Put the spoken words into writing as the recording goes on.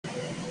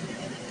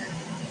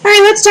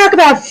let's talk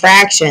about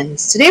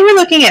fractions. Today we're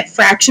looking at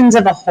fractions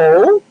of a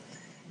whole,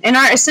 and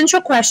our essential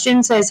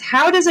question says,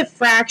 how does a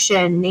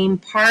fraction name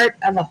part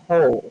of a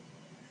whole?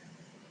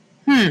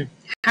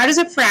 How does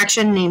a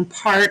fraction name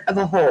part of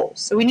a whole?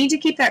 So we need to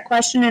keep that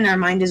question in our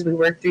mind as we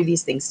work through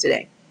these things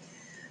today.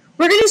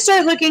 We're going to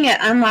start looking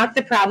at Unlock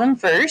the Problem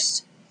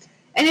first,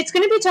 and it's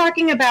going to be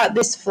talking about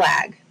this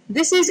flag.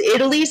 This is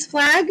Italy's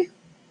flag.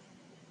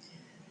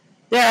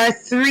 There are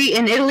three,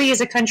 and Italy is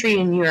a country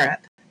in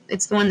Europe.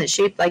 It's the one that's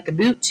shaped like a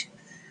boot.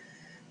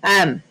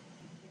 And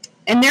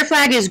their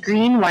flag is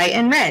green, white,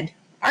 and red.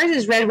 Ours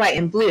is red, white,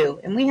 and blue.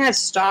 And we have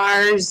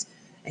stars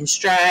and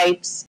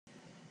stripes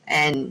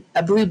and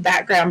a blue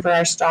background for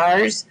our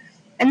stars.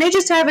 And they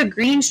just have a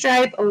green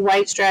stripe, a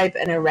white stripe,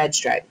 and a red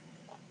stripe.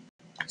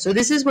 So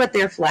this is what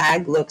their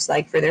flag looks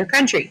like for their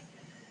country.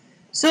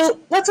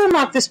 So let's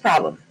unlock this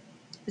problem.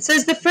 It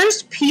says the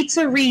first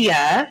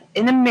pizzeria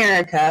in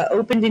America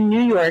opened in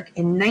New York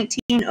in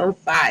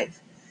 1905.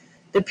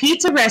 The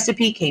pizza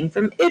recipe came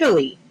from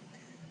Italy.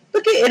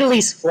 Look at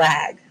Italy's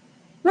flag.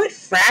 What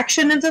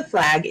fraction of the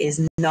flag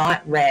is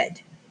not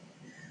red?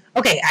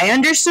 Okay, I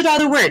understood all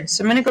the words,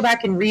 so I'm going to go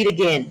back and read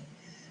again.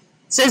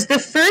 It says the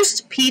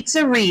first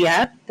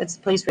pizzeria, that's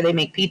the place where they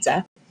make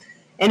pizza,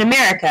 in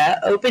America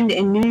opened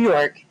in New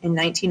York in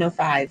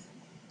 1905.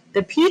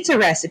 The pizza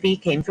recipe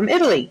came from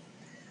Italy.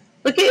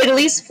 Look at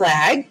Italy's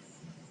flag.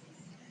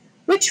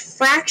 Which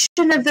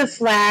fraction of the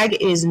flag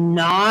is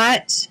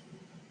not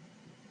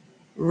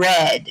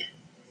red?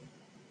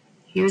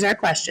 Here's our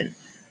question.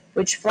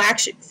 Which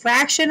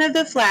fraction of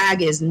the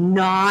flag is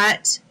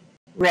not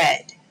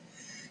red?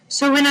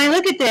 So when I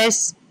look at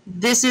this,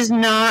 this is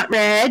not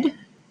red.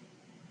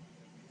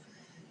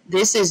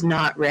 This is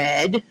not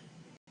red.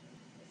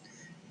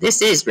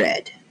 This is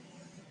red.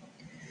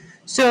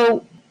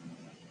 So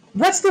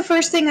what's the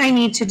first thing I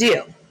need to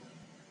do?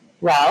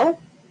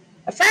 Well,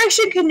 a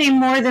fraction can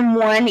name more than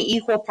one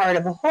equal part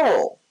of a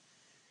whole.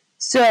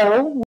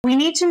 So we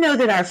need to know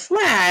that our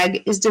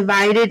flag is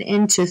divided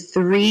into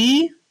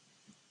three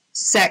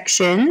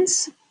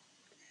sections,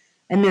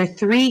 and they're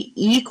three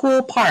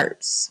equal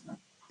parts.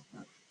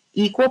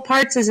 Equal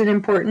parts is an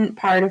important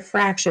part of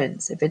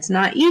fractions. If it's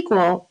not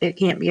equal, it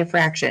can't be a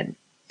fraction.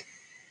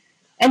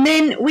 And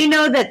then we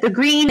know that the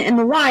green and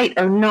the white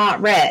are not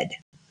red.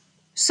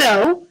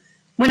 So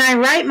when I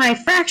write my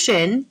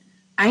fraction,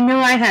 I know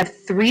I have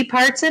three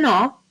parts in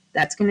all.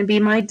 That's going to be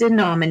my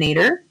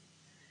denominator.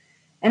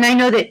 And I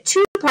know that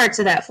two parts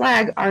of that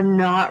flag are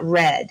not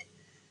red.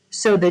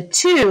 So the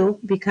 2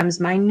 becomes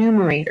my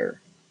numerator.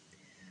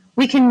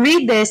 We can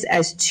read this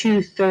as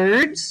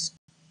 2/3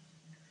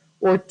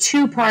 or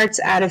 2 parts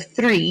out of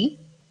 3.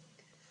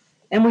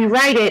 And we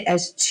write it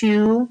as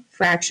 2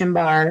 fraction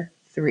bar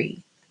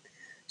 3.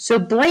 So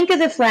blank of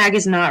the flag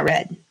is not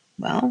red.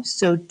 Well,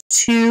 so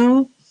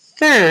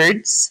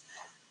 2/3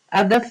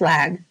 of the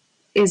flag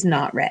is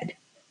not red.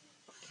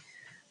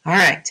 All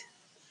right.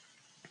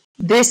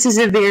 This is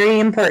a very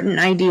important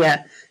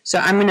idea. So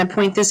I'm going to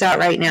point this out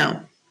right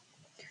now.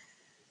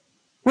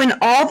 When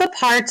all the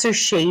parts are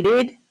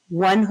shaded,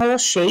 one whole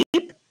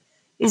shape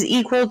is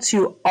equal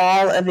to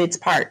all of its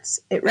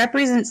parts. It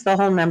represents the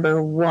whole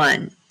number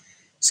 1.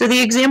 So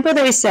the example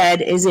they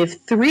said is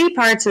if 3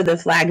 parts of the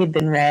flag had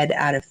been red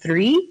out of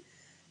 3,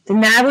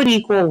 then that would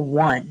equal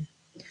 1.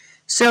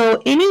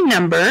 So any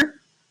number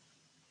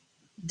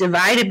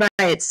divided by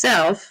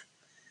itself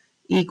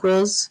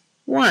equals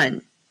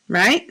 1,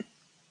 right?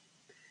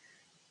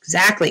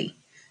 Exactly.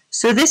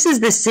 So this is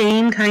the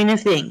same kind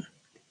of thing.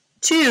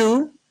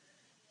 2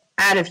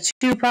 out of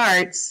 2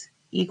 parts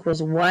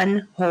equals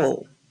 1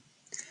 whole.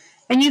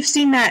 And you've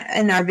seen that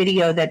in our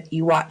video that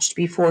you watched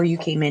before you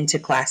came into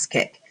Class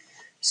Kick.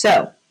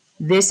 So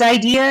this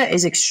idea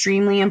is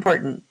extremely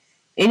important.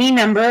 Any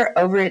number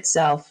over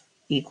itself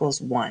equals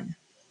 1.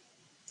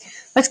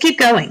 Let's keep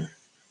going.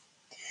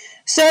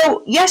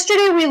 So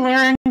yesterday we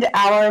learned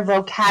our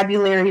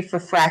vocabulary for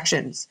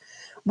fractions.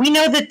 We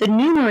know that the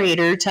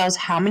numerator tells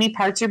how many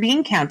parts are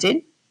being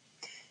counted,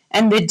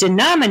 and the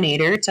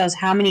denominator tells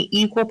how many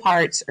equal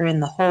parts are in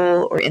the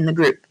whole or in the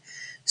group.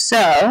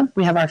 So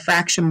we have our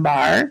fraction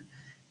bar.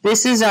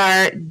 This is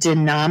our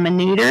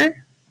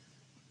denominator.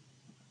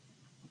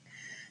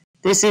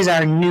 This is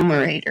our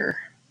numerator.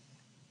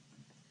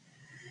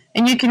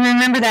 And you can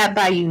remember that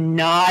by you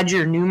nod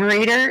your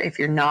numerator if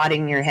you're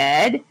nodding your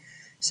head.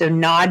 So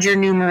nod your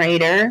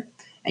numerator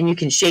and you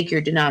can shake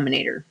your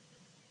denominator.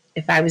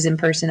 If I was in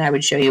person, I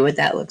would show you what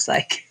that looks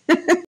like.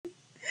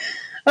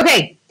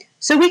 Okay,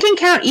 so we can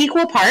count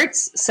equal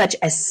parts, such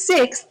as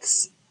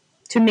sixths,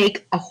 to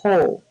make a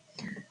whole.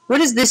 What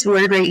does this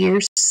word right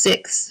here,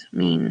 sixths,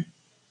 mean?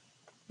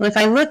 Well, if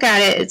I look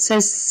at it, it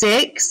says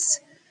 6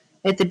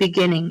 at the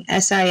beginning,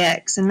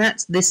 S-I-X, and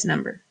that's this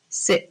number,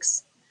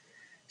 6.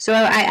 So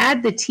I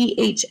add the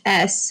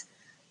THS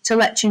to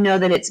let you know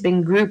that it's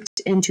been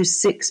grouped into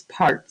 6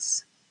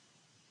 parts.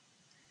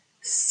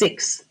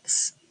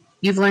 Sixths.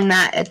 You've learned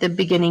that at the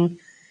beginning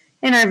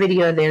in our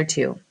video there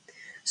too.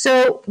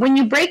 So when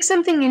you break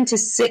something into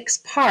 6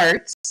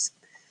 parts,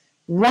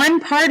 one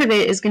part of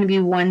it is going to be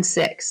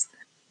 1/6.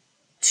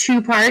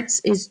 2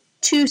 parts is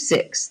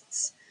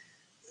 2/6.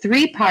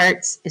 3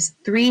 parts is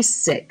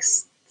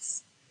 3/6.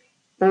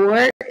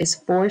 4 is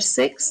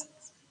 4/6.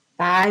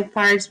 5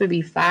 parts would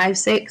be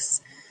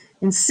 5/6.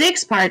 And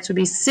 6 parts would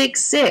be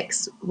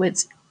 6/6,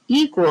 which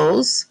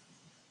equals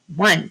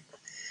 1.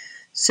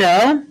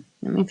 So,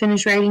 let me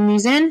finish writing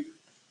these in.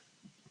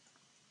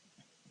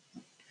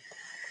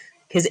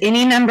 Because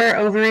any number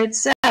over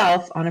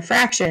itself on a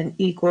fraction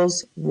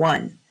equals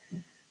 1.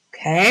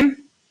 Okay?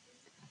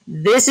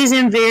 This is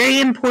very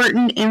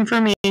important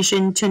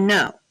information to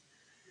know.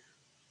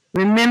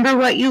 Remember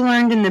what you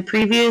learned in the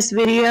previous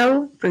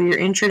video for your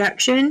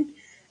introduction,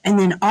 and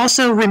then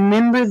also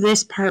remember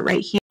this part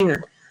right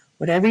here.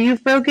 Whatever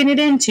you've broken it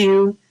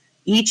into,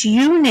 each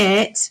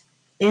unit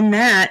in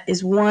that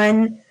is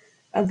one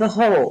of the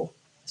whole.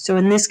 So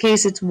in this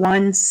case, it's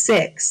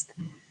 1/6.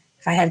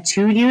 If I have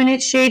 2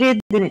 units shaded,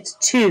 then it's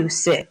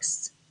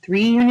 2/6.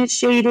 3 units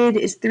shaded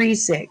is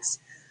 3/6.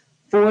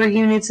 4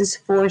 units is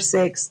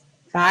 4/6.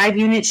 5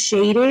 units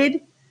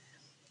shaded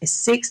is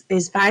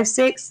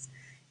 5/6.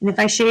 And if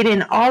I shade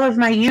in all of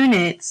my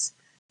units,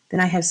 then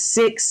I have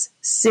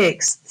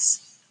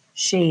 6/6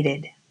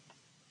 shaded.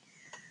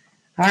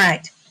 All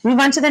right, move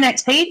on to the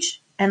next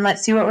page, and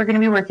let's see what we're going to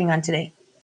be working on today.